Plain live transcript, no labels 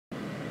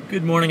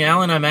Good morning,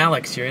 Alan. I'm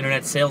Alex, your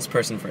internet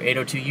salesperson for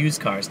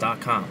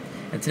 802usecars.com.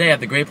 And today I have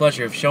the great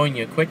pleasure of showing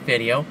you a quick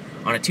video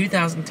on a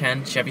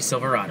 2010 Chevy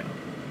Silverado.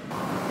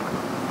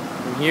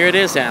 And here it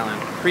is, Alan.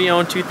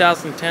 Pre-owned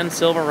 2010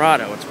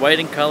 Silverado. It's white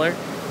in color,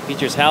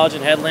 features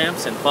halogen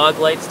headlamps and fog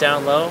lights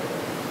down low.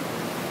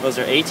 Those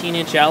are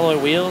 18-inch alloy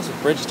wheels with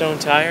Bridgestone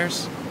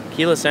tires,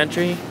 keyless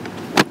entry,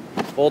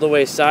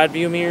 fold-away side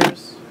view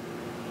mirrors.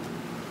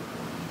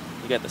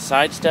 You got the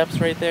side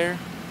steps right there.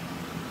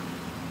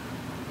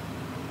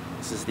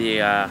 This is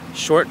the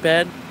short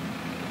bed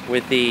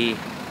with the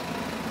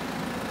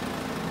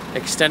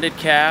extended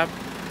cab,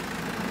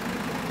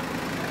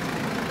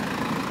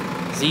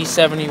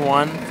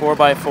 Z71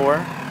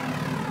 4x4,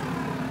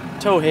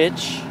 tow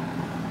hitch,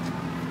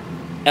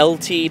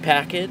 LT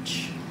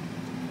package,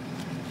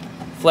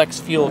 flex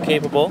fuel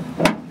capable.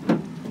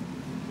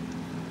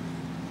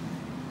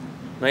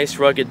 Nice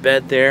rugged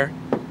bed there.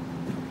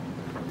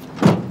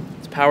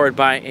 It's powered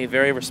by a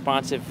very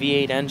responsive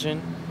V8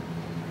 engine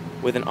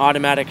with an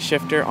automatic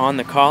shifter on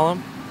the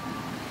column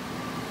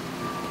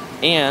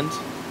and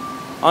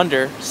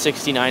under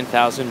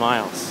 69,000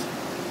 miles.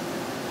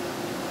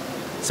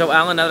 So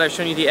Alan, now that I've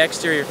shown you the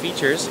exterior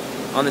features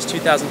on this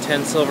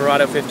 2010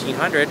 Silverado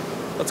 1500,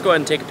 let's go ahead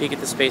and take a peek at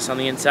the space on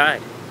the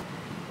inside.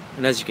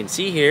 And as you can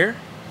see here,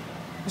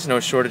 there's no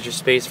shortage of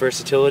space,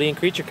 versatility, and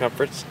creature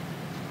comforts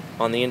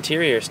on the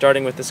interior,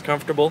 starting with this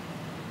comfortable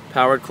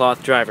powered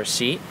cloth driver's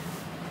seat.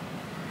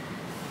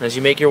 As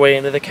you make your way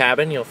into the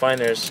cabin, you'll find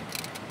there's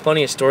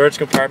plenty of storage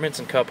compartments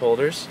and cup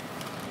holders.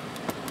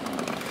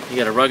 You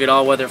got a rugged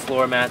all-weather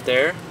floor mat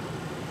there,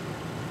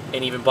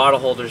 and even bottle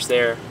holders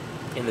there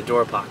in the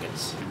door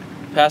pockets.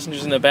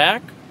 Passengers in the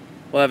back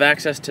will have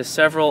access to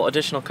several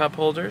additional cup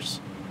holders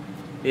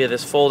via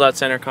this fold-out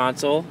center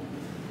console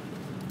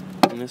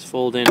and this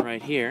fold-in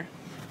right here.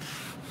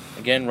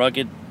 Again,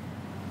 rugged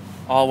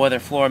all-weather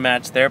floor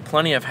mats there,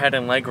 plenty of head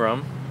and leg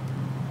room.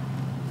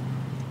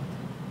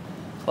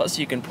 Plus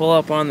you can pull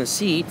up on the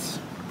seats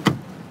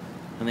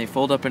and they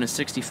fold up in a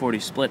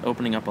 60-40 split,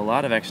 opening up a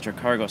lot of extra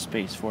cargo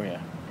space for you.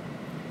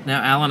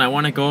 Now Alan, I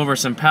want to go over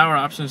some power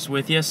options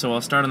with you, so I'll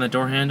start on the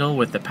door handle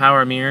with the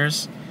power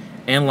mirrors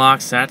and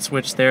locks. That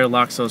switch there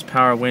locks those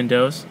power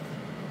windows.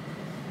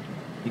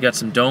 You got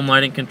some dome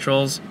lighting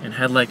controls and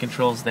headlight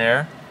controls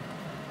there.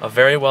 A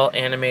very well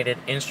animated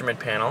instrument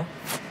panel,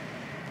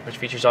 which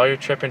features all your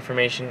trip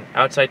information,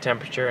 outside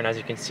temperature, and as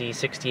you can see,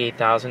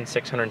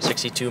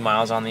 68,662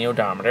 miles on the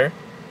odometer.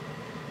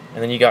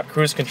 And then you got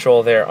cruise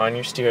control there on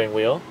your steering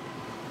wheel.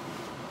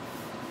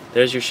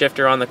 There's your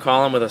shifter on the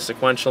column with a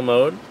sequential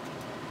mode.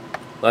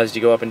 Allows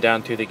you to go up and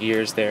down through the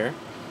gears there.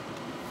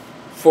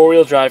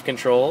 Four-wheel drive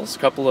controls, a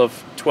couple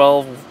of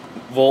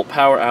 12-volt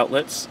power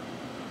outlets,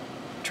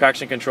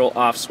 traction control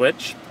off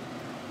switch,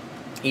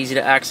 easy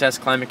to access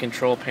climate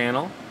control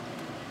panel,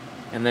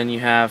 and then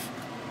you have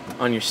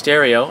on your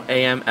stereo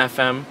AM,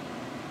 FM,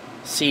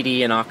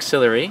 CD, and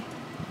auxiliary.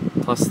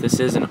 Plus this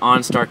is an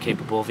OnStar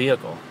capable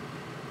vehicle.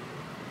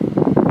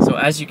 So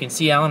as you can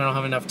see, Alan, I don't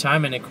have enough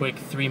time in a quick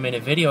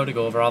 3-minute video to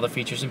go over all the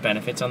features and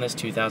benefits on this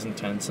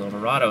 2010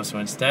 Silverado. So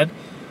instead,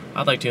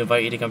 I'd like to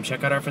invite you to come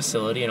check out our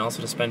facility and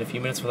also to spend a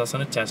few minutes with us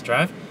on a test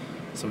drive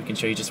so we can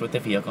show you just what the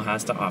vehicle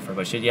has to offer.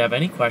 But should you have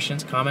any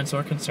questions, comments,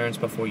 or concerns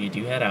before you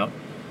do head out,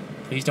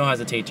 please don't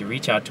hesitate to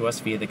reach out to us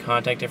via the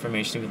contact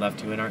information we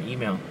left you in our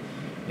email.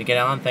 And again,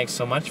 Alan, thanks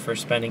so much for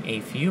spending a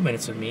few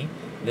minutes with me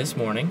this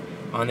morning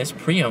on this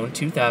pre-owned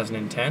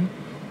 2010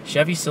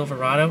 Chevy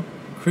Silverado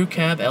Crew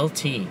Cab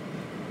LT.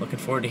 Looking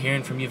forward to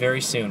hearing from you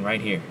very soon, right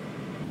here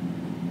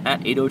at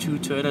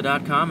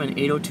 802toyota.com and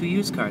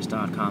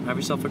 802usecars.com. Have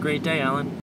yourself a great day, Alan.